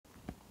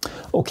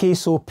Okay,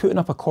 so putting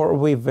up a quarter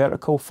wave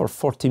vertical for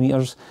 40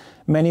 metres,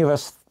 many of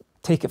us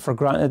take it for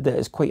granted that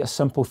it's quite a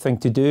simple thing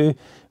to do.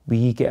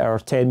 We get our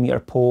 10 metre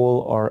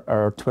pole or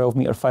our 12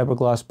 metre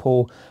fiberglass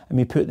pole and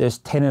we put this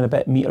 10 and a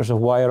bit metres of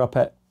wire up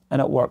it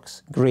and it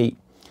works great.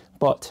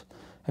 But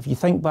if you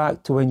think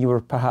back to when you were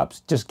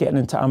perhaps just getting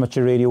into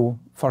amateur radio,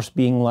 first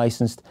being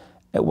licensed,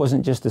 it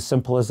wasn't just as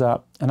simple as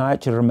that. And I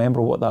actually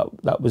remember what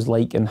that was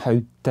like and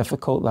how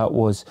difficult that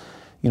was.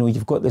 You know,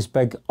 you've got this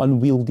big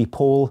unwieldy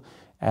pole,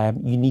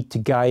 you need to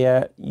guy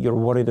it, you're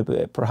worried about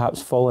it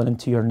perhaps falling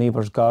into your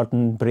neighbour's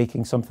garden,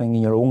 breaking something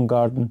in your own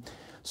garden.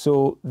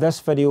 So this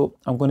video,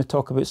 I'm going to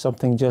talk about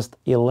something just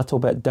a little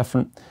bit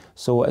different.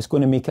 So it's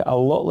going to make it a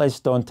lot less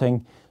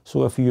daunting.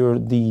 So if you're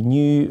the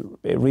new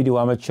radio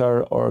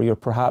amateur or you're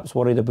perhaps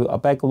worried about a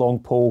big long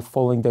pole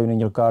falling down in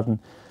your garden,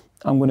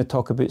 I'm going to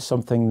talk about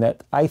something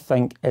that I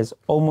think is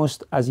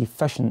almost as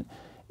efficient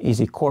as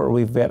a quarter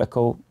wave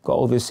vertical, got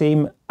all the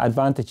same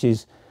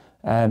advantages,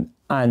 and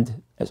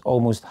it's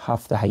almost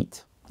half the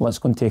height. Let's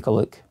go and take a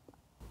look.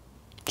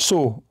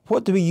 So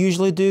what do we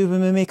usually do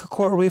when we make a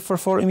quarter wave for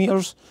 40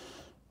 metres?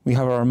 We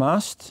have our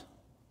mast,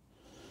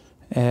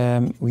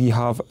 we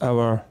have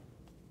our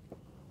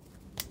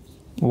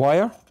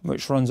wire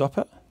which runs up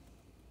it,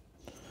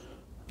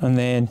 and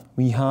then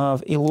we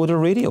have a load of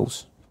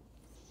radials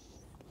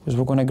because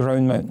we're going to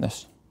ground mount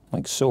this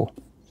like so.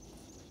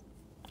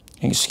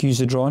 Excuse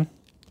the drawing.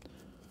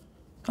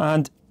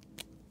 And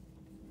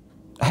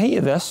the height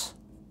of this,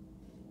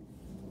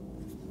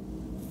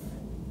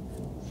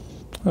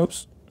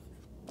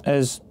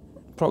 is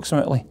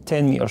approximately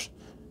 10 metres,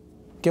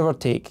 give or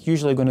take,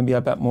 usually going to be a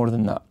bit more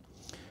than that.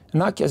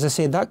 And that, as I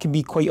said, that can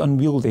be quite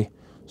unwieldy.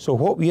 So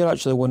what we're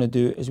actually going to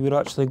do is we're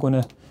actually going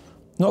to,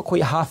 not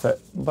quite half it,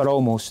 but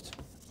almost.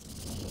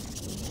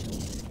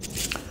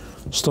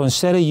 So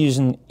instead of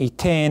using a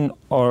 10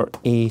 or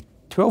a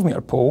 12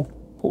 metre pole,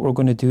 what we're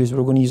going to do is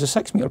we're going to use a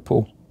 6 metre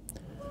pole,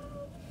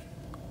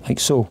 like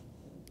so.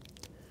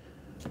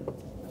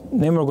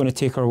 And then we're going to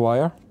take our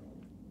wire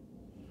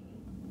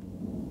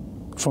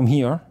from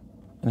here,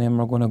 and then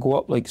we're going to go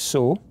up like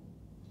so.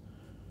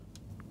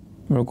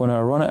 We're going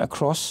to run it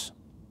across,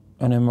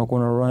 and then we're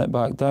going to run it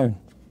back down.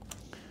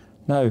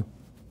 Now,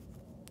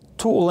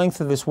 total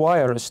length of this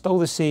wire is still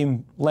the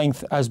same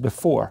length as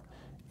before,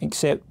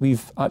 except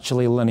we've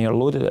actually linear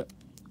loaded it.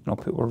 And I'll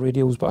put our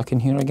radials back in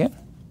here again.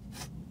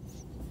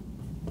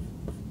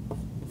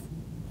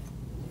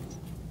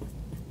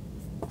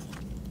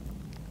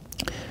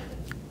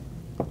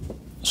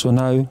 So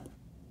now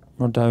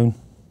we're down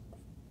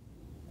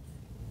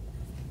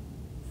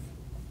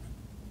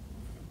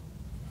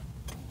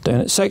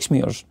at 6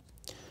 metres.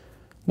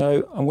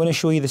 Now I'm going to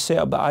show you the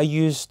setup that I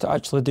use to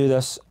actually do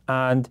this,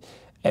 and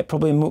it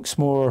probably looks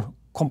more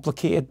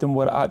complicated than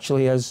what it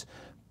actually is,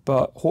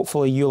 but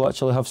hopefully you'll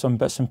actually have some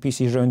bits and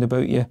pieces round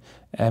about you,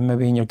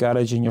 maybe in your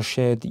garage, in your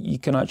shed, that you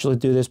can actually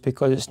do this,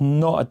 because it's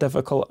not a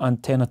difficult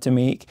antenna to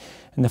make,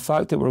 and the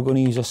fact that we're going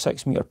to use a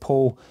 6 metre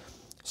pole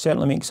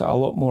certainly makes it a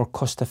lot more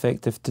cost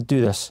effective to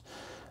do this.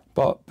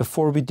 But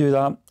before we do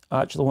that,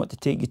 I actually want to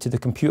take you to the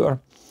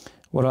computer.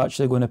 We're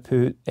actually going to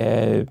put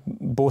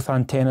both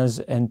antennas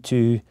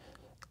into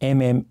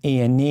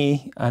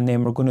amtenna, and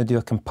then we're going to do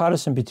a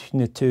comparison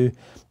between the two,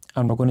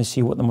 and we're going to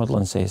see what the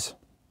modelling says.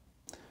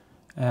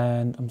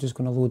 And I'm just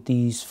going to load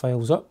these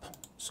files up.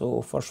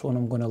 So first one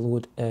I'm going to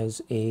load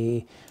is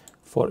a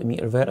 40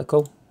 metre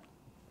vertical.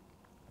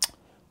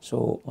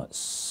 So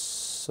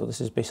this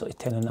is basically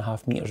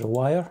 10.5 metres of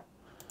wire.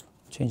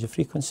 Change the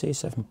frequency,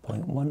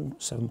 7.1,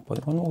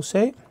 7.1 we'll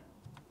say.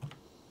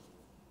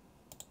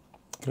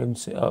 Ground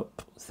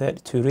setup,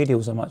 32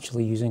 radials I'm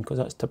actually using, because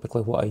that's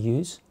typically what I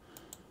use.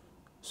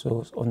 So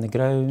it's on the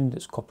ground,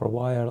 it's copper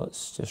wire,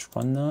 let's just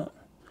run that.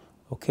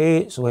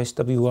 Okay, so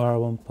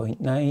SWR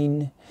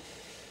 1.9.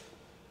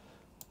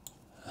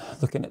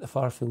 Looking at the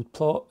far field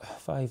plot,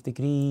 5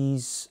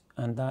 degrees,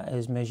 and that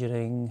is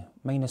measuring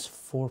minus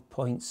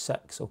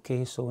 4.6.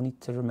 Okay, so I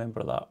need to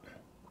remember that.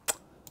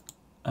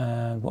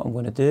 And what I'm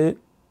going to do,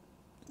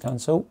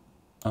 cancel,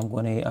 I'm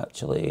going to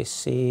actually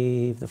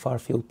save the far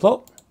field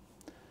plot.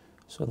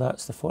 So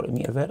that's the 40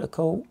 metre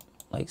vertical,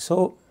 like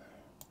so.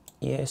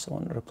 Yes, I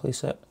want to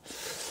replace it.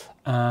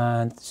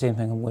 And the same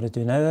thing I'm going to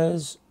do now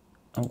is,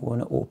 I'm going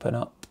to open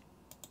up,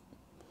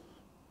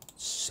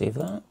 save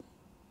that.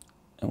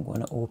 I'm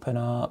going to open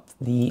up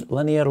the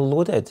linear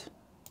loaded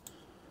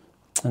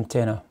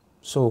antenna.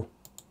 So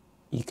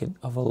you could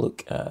have a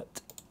look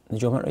at the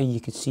geometry. You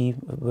could see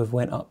we've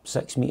went up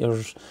 6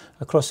 metres,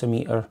 across a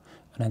metre,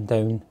 and then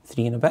down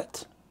 3 and a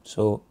bit.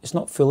 So it's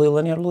not fully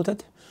linear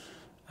loaded.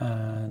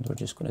 And we're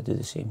just going to do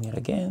the same here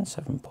again,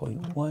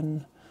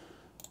 7.1.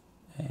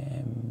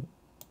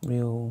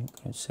 Real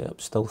ground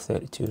setup, still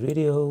 32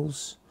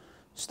 radials.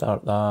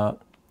 Start that.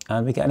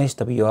 And we get an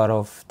SWR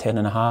of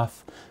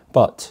 10.5.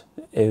 But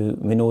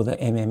we know that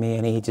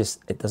amtenna just,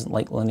 it doesn't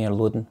like linear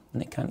loading,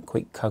 and it can't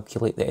quite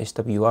calculate the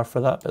SWR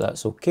for that, but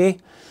that's okay.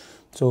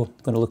 So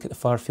I'm going to look at the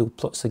far field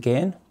plots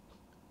again.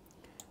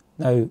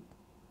 Now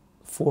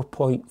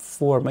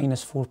 4.4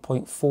 minus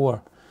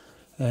 4.4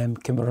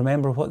 Can we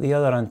remember what the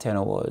other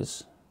antenna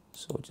was?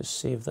 So just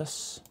save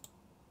this.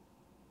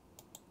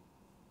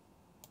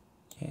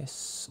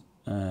 Yes,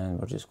 and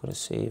we're just going to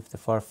save the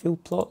far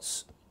field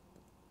plots.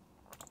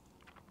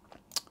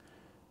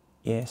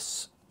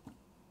 Yes.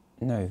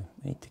 Now,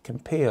 we need to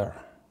compare.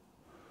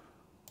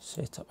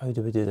 Set up, how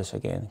do we do this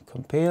again?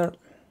 Compare.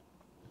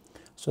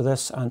 So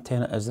this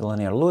antenna is the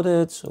linear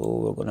loaded, so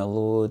we're going to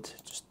load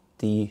just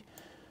the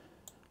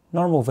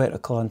normal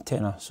vertical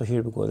antenna. So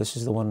here we go, this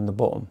is the one on the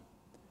bottom.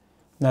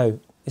 Now,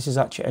 this is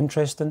actually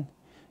interesting.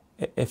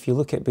 If you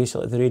look at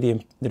basically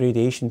the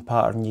radiation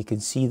pattern, you can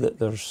see that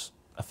there's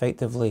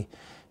effectively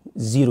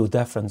zero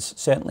difference,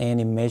 certainly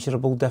any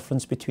measurable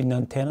difference between the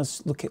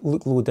antennas. Look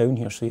low down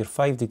here, so your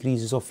 5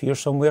 degrees is off here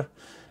somewhere.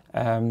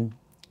 There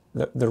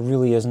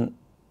really isn't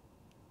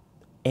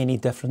any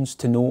difference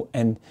to note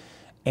in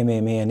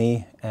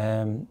MMANA,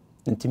 and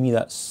to me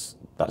that's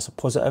a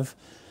positive,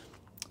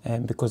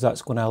 because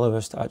that's going to allow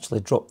us to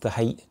actually drop the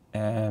height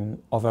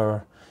of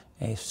our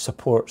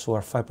support, so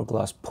our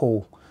fiberglass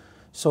pole.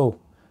 So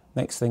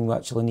next thing we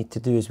actually need to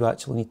do is we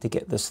actually need to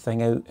get this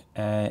thing out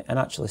and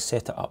actually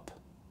set it up.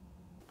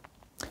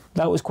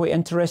 That was quite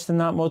interesting,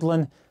 that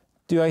modelling.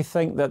 Do I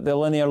think that the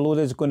linear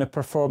loaded is going to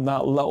perform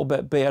that a little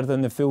bit better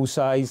than the full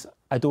size?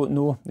 I don't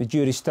know, the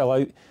jury's still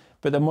out.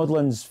 But the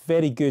modelling's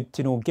very good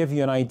to give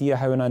you an idea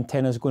how an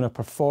antenna is going to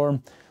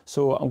perform.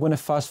 So I'm going to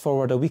fast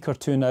forward a week or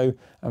two now,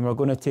 and we're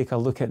going to take a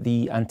look at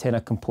the antenna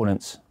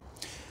components.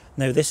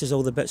 Now this is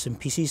all the bits and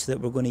pieces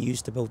that we're going to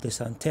use to build this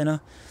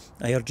antenna.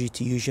 I urge you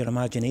to use your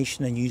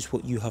imagination and use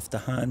what you have to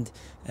hand.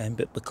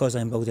 But because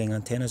I'm building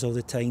antennas all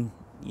the time,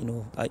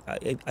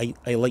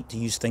 I like to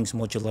use things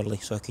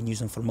modularly, so I can use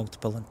them for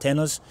multiple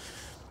antennas.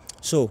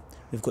 So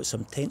we've got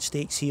some tent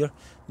stakes here.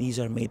 These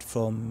are made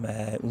from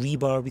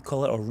rebar, we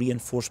call it, or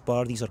reinforced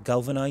bar. These are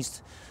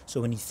galvanized,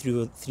 so we need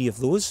three of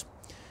those.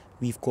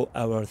 We've got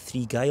our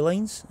 3 guy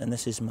lines, and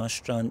this is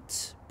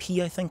Mastrant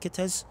P, I think it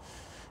is,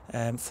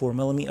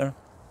 4mm.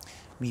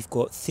 We've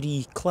got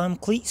 3 clam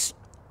cleats,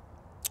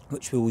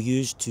 which we will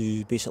use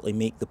to basically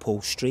make the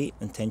pole straight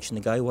and tension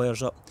the guy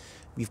wires up.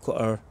 We've got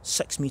our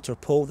 6-metre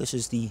pole. This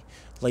is the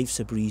Life's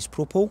a Breeze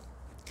Pro pole.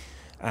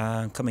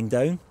 And coming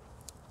down,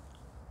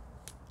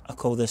 I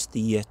call this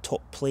the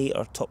top plate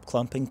or top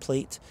clamping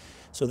plate.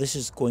 So this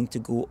is going to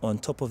go on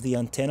top of the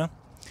antenna.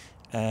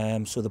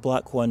 So the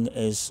black one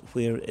is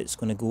where it's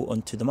going to go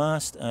onto the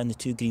mast, and the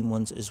 2 green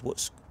ones is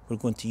what we're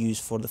going to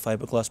use for the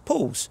fiberglass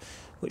poles,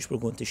 which we're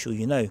going to show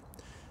you now.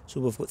 So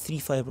we've got 3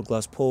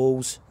 fiberglass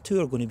poles, 2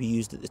 are going to be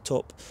used at the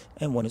top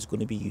and 1 is going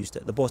to be used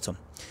at the bottom.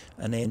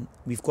 And then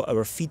we've got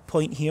our feed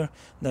point here.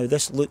 Now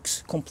this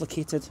looks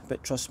complicated,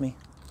 but trust me,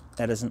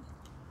 it isn't.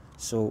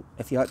 So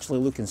if you actually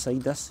look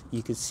inside this,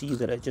 you can see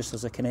that it just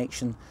has a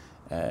connection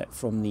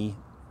from the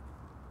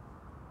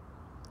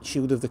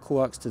shield of the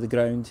coax to the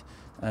ground,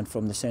 and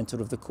from the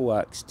centre of the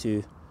coax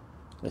to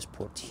this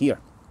port here.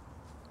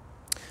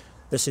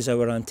 This is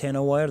our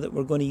antenna wire that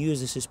we're going to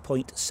use. This is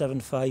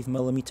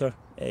 0.75mm,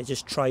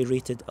 just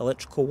tri-rated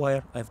electrical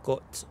wire. I've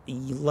got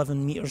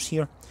 11 metres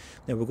here.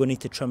 Now we're going to need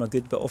to trim a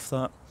good bit off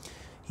that.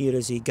 Here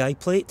is a guy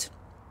plate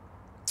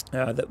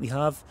that we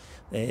have.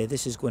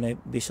 This is going to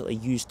basically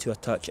use to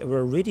attach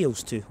our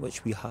radials to,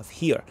 which we have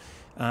here.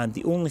 And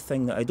the only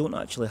thing that I don't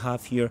actually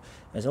have here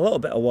is a little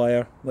bit of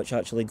wire, which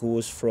actually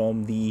goes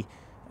from the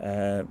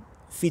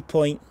feed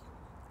point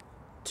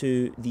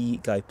to the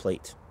guy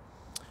plate.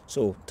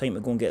 So time to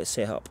go and get it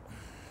set up.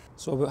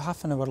 So about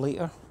half an hour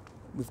later,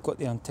 we've got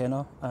the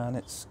antenna and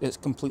it's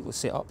completely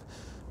set up.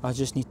 I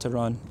just need to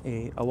run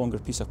a longer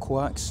piece of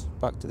coax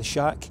back to the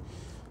shack.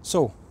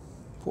 So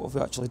what have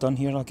we actually done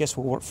here? I guess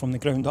we'll work from the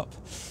ground up.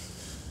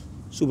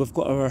 So we've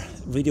got our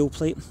radial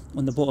plate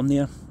on the bottom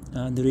there,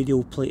 and the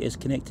radial plate is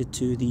connected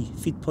to the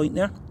feed point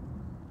there.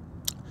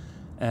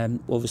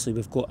 Obviously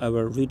we've got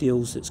our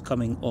radials that's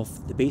coming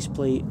off the base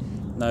plate.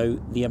 Now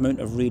the amount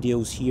of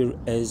radials here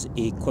is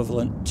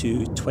equivalent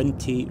to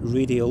 20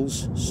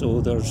 radials, so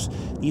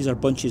these are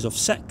bunches of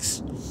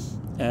 6,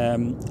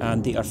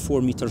 and they are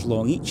 4 metres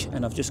long each,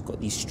 and I've just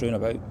got these strewn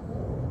about.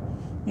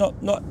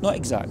 Not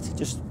exact,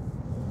 just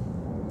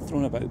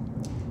thrown about.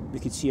 We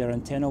could see our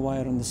antenna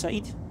wire on the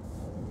side,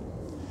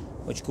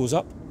 which goes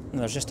up,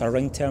 and there's just a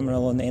ring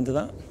terminal on the end of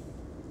that.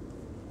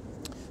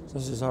 So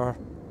this is our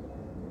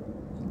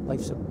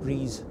Life's a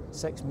Breeze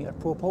 6-metre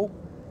pro pole,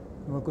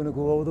 and we're going to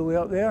go all the way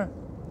up there.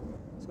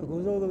 So it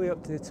goes all the way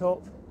up to the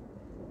top,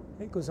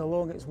 it goes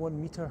along its 1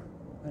 metre,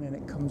 and then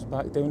it comes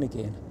back down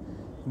again.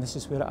 And this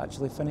is where it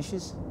actually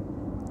finishes.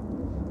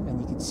 And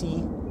you can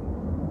see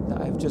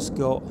that I've just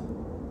got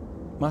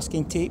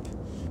masking tape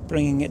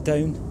bringing it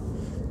down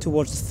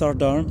towards the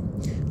 3rd arm.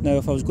 Now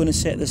if I was going to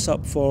set this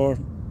up for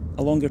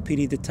a longer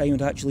period of time,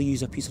 I'd actually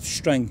use a piece of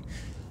string.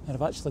 And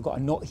I've actually got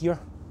a knot here,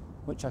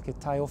 which I could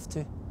tie off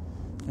to.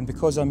 And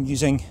because I'm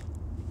using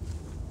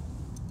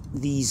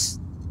these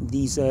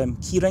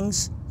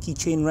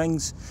keychain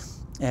rings,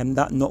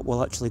 that knot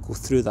will actually go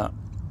through that.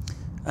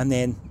 And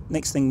then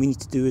next thing we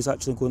need to do is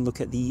actually go and look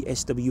at the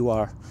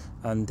SWR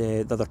and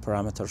the other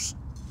parameters.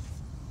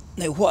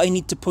 Now what I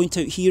need to point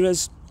out here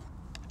is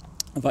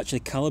I've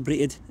actually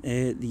calibrated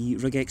the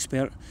Rig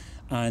Expert,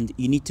 and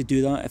you need to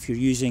do that if you're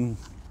using,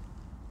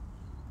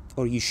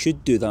 or you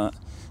should do that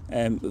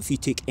if you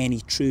take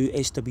any true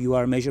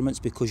SWR measurements,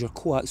 because your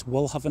coax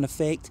will have an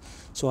effect.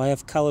 So I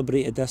have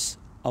calibrated this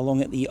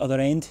along at the other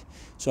end.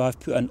 So I've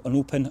put an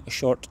open, a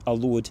short, a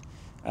load,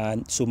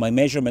 and so my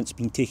measurements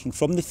being taken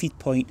from the feed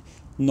point,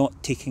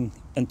 not taking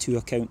into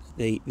account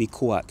the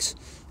coax.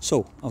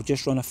 So I'll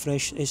just run a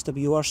fresh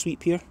SWR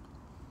sweep here,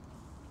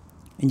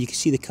 and you can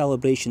see the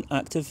calibration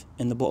active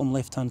in the bottom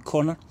left hand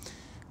corner.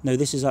 Now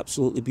this is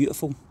absolutely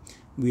beautiful.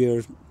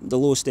 We're the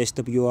lowest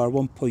SWR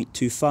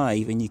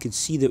 1.25, and you can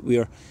see that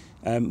we're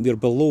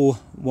below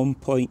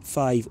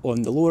 1.5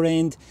 on the lower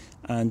end,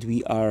 and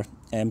we are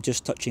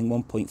just touching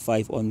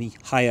 1.5 on the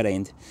higher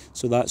end.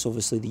 So that's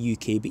obviously the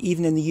UK, but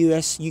even in the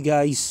US, you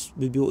guys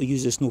would be able to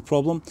use this no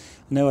problem.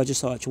 Now I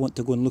just actually want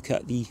to go and look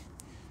at the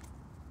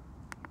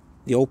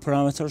oil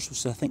parameters,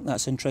 so I think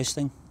that's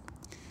interesting,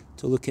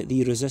 to look at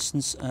the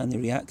resistance and the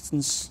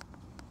reactance.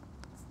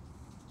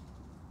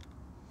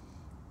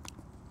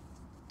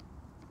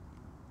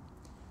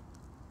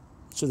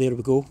 So there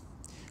we go.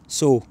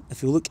 So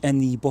if you look in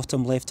the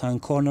bottom left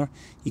hand corner,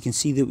 you can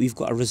see that we've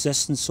got a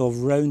resistance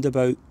of round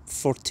about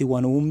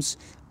 41 ohms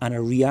and a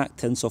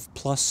reactance of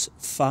plus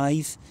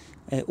 5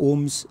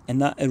 ohms, and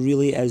that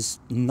really is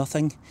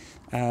nothing.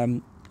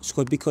 So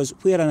because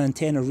where an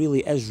antenna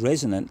really is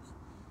resonant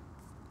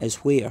is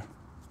where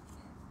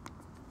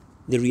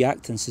the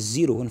reactance is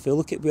 0, and if you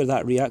look at where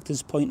that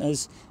reactance point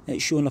is,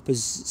 it's showing up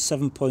as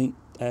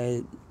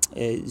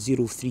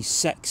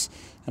 7.036,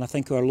 and I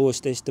think our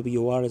lowest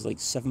SWR is like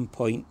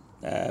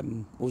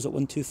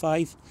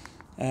 125.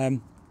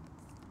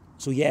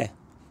 So yeah,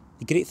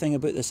 the great thing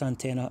about this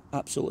antenna,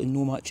 absolutely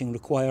no matching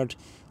required,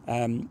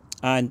 and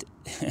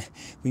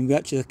when we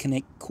actually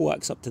connect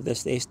coax up to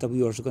this, the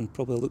SWRs are going to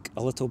probably look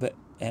a little bit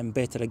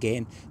better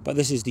again, but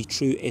this is the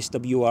true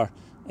SWR,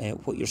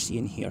 what you're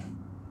seeing here.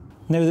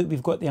 Now that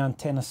we've got the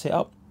antenna set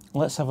up,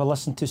 let's have a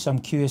listen to some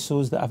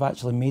QSOs that I've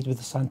actually made with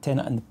this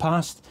antenna in the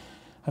past.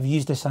 I've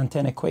used this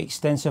antenna quite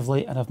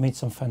extensively, and I've made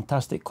some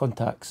fantastic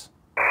contacts.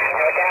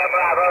 Hotel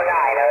Bravo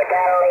 9,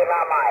 Hotel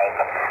Lima Mike.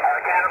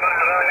 Hotel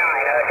Bravo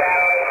 9, Hotel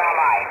Lima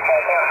Mike.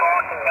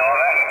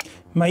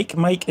 Taking 14, over.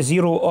 Mike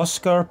 0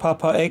 Oscar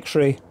Papa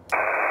X-ray. Mike 0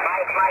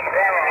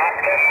 Oscar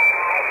Papa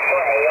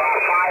X-ray. You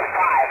are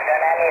 5-5,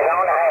 turn any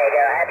zone. Hey,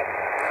 go ahead.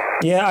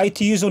 Yeah,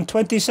 ITU zone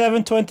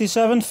 27,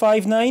 27, 59.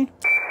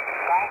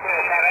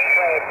 527,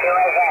 please,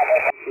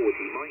 2AZ.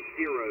 40, Mike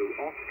 0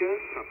 Oscar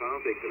Papa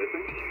Victor,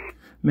 listen.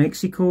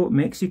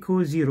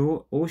 Mexico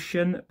 0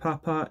 Ocean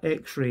Papa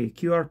X-ray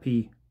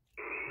QRP.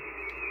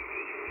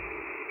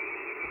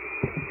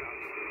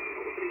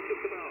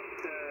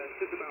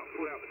 Just about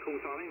pulled out the call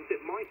timing. Is it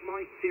Mike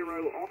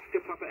 0 Oscar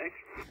Papa X?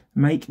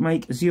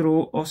 Mike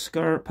 0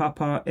 Oscar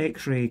Papa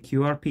X-ray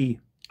QRP.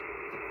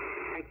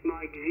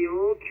 Mike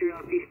 0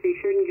 QRP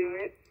station, go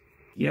ahead.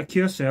 Yeah,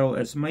 QSL,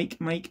 it's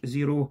Mike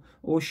 0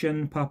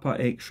 Ocean Papa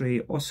X-ray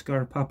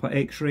Oscar Papa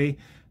X-ray.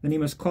 The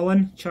name is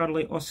Colin,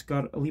 Charlie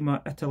Oscar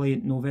Lima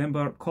Italy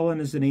November. Colin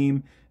is the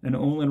name, and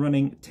only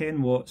running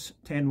 10 watts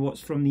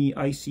from the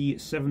IC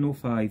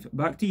 705.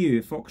 Back to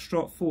you,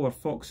 Foxtrot 4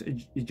 Fox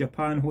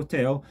Japan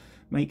Hotel,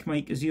 Mike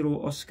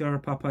 0 Oscar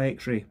Papa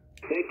X-ray.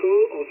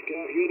 Echo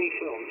Oscar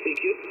uniform,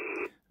 thank you.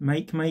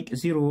 Mike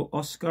 0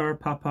 Oscar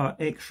Papa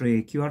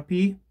X-ray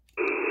QRP.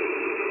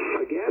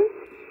 Again?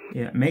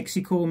 Yeah,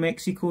 Mexico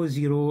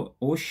 0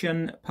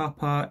 Ocean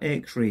Papa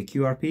X-ray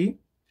QRP.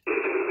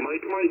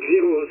 Mike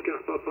 0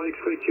 Oscar Papa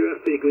X-ray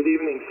QRP, good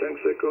evening,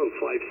 thanks for call.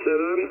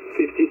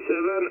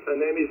 5757, my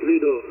name is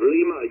Ludo.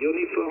 Lima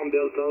uniform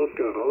Delta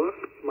Oscar, over.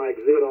 Mike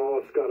 0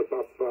 Oscar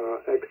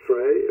Papa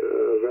X-ray,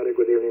 very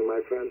good evening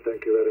my friend,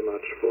 thank you very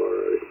much for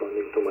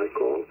responding to my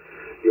call.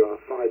 You are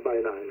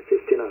 5x9,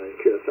 59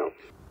 QSL.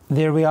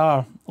 There we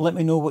are. Let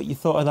me know what you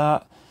thought of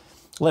that.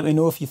 Let me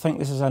know if you think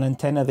this is an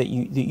antenna that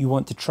you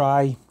want to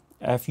try.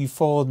 If you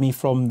followed me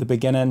from the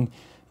beginning,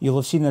 you'll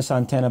have seen this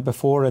antenna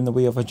before in the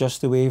way of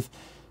Adjust-A-Wave,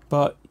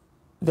 but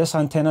this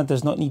antenna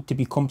does not need to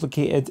be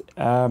complicated.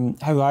 How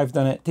I've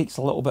done it takes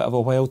a little bit of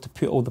a while to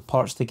put all the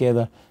parts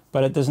together,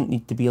 but it doesn't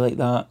need to be like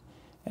that.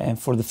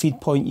 For the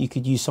feed point, you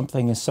could use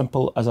something as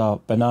simple as a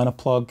banana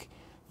plug.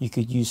 You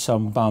could use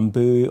some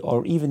bamboo,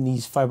 or even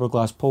these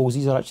fiberglass poles.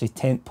 These are actually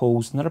tent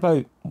poles, and they're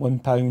about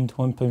 £1,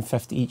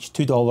 £1.50 each,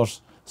 $2,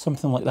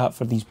 something like that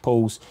for these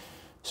poles.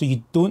 So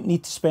you don't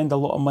need to spend a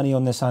lot of money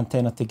on this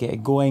antenna to get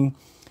it going.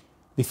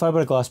 The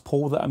fiberglass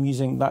pole that I'm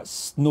using,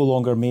 that's no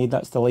longer made.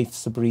 That's the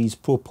Life's a Breeze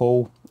Pro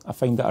pole. I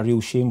find that a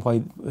real shame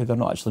why they're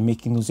not actually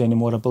making those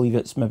anymore. I believe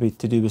it's maybe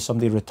to do with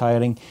somebody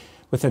retiring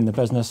within the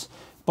business.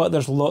 But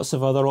there's lots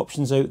of other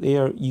options out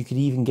there. You could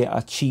even get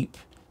a cheap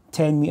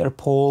 10-metre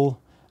pole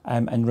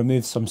and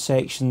remove some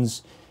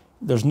sections.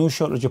 There's no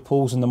shortage of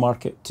poles in the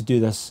market to do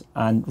this.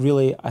 And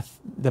really,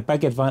 the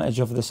big advantage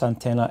of this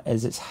antenna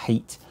is its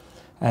height.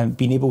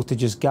 Being able to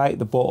just guy at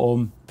the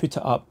bottom, put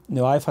it up.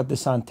 Now, I've had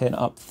this antenna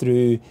up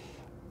through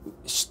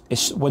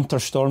winter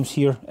storms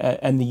here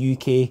in the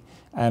UK,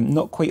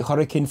 Not quite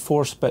hurricane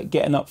force, but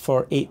getting up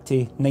for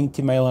 80,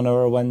 90 mile an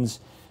hour winds,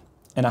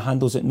 and it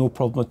handles it no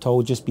problem at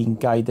all, just being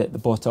guided at the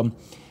bottom.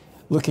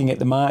 Looking at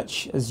the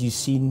match, as you've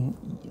seen,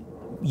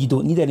 you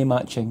don't need any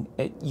matching.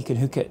 You can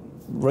hook it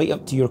right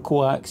up to your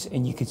coax,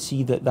 and you could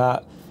see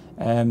that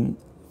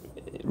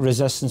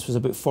resistance was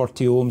about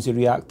 40 ohms, the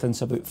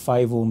reactance about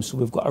 5 ohms. So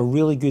we've got a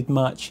really good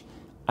match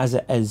as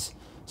it is.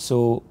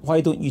 So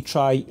why don't you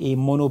try a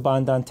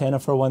monoband antenna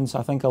for once?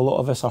 I think a lot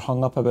of us are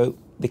hung up about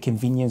the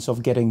convenience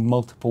of getting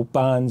multiple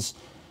bands.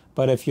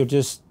 But if you're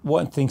just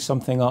wanting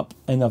something up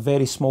in a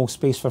very small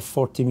space for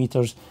 40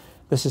 meters,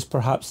 this is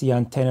perhaps the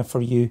antenna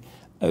for you.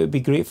 It would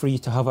be great for you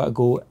to have it a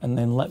go and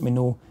then let me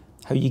know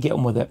how you get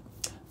on with it.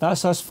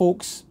 That's us,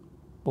 folks.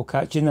 We'll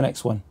catch you in the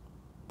next one.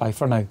 Bye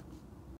for now.